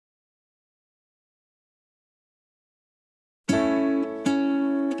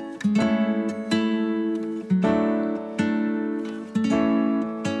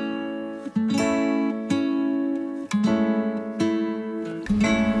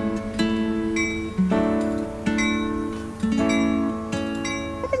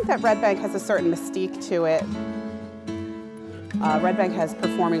that Red Bank has a certain mystique to it. Red Bank has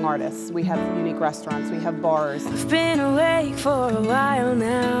performing artists. We have unique restaurants. We have bars. I've been awake for a while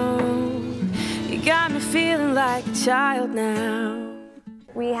now. You got me feeling like a child now.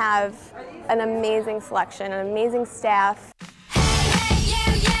 We have an amazing selection, an amazing staff.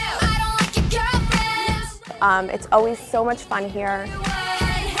 It's always so much fun here.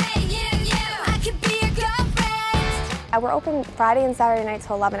 We're open Friday and Saturday night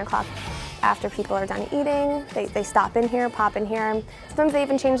till 11 o'clock. After people are done eating, they stop in here, pop in here. Sometimes they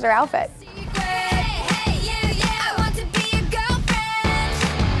even change their outfit.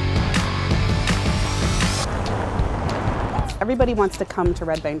 Everybody wants to come to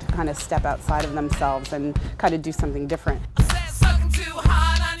Red Bank to kind of step outside of themselves and kind of do something different.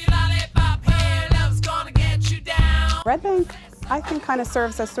 Red Bank, I think, kind of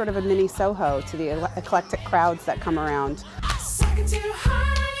serves as sort of a mini Soho to the eclectic crowds that come around.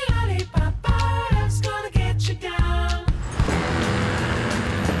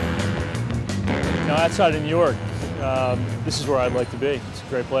 Now, outside of New York, this is where I'd like to be. It's a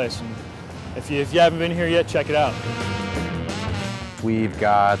great place. And if you haven't been here yet, check it out. We've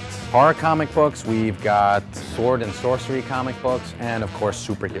got horror comic books, we've got sword and sorcery comic books, and of course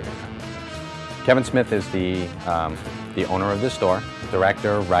superhero comics. Kevin Smith is the owner of this store,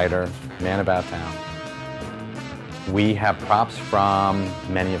 director, writer, man about town. We have props from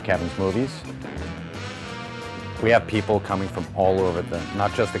many of Kevin's movies. We have people coming from all over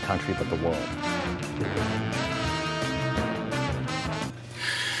not just the country, but the world.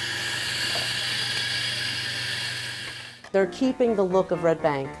 They're keeping the look of Red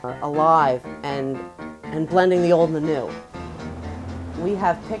Bank alive and blending the old and the new. We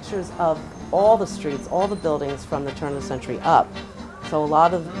have pictures of all the streets, all the buildings from the turn of the century up. So a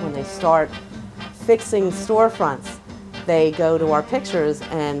lot of, when they start fixing storefronts, they go to our pictures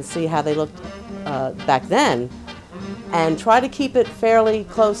and see how they looked back then and try to keep it fairly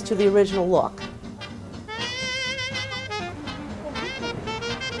close to the original look.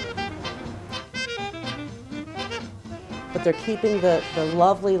 But they're keeping the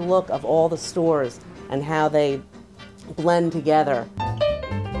lovely look of all the stores and how they blend together.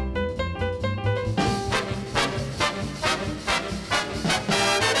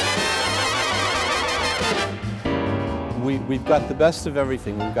 We've got the best of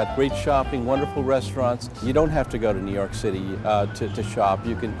everything. We've got great shopping, wonderful restaurants. You don't have to go to New York City to shop.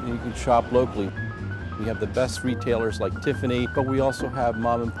 You can shop locally. We have the best retailers like Tiffany, but we also have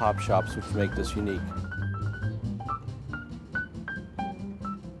mom and pop shops which make this unique.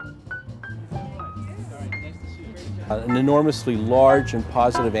 An enormously large and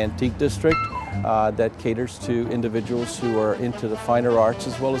positive antique district that caters to individuals who are into the finer arts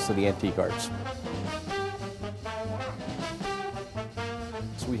as well as to the antique arts.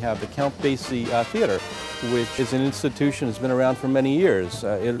 We have the Count Basie Theater, which is an institution that's been around for many years.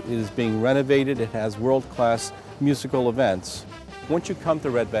 It is being renovated. It has world-class musical events. Once you come to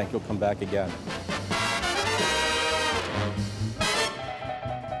Red Bank, you'll come back again.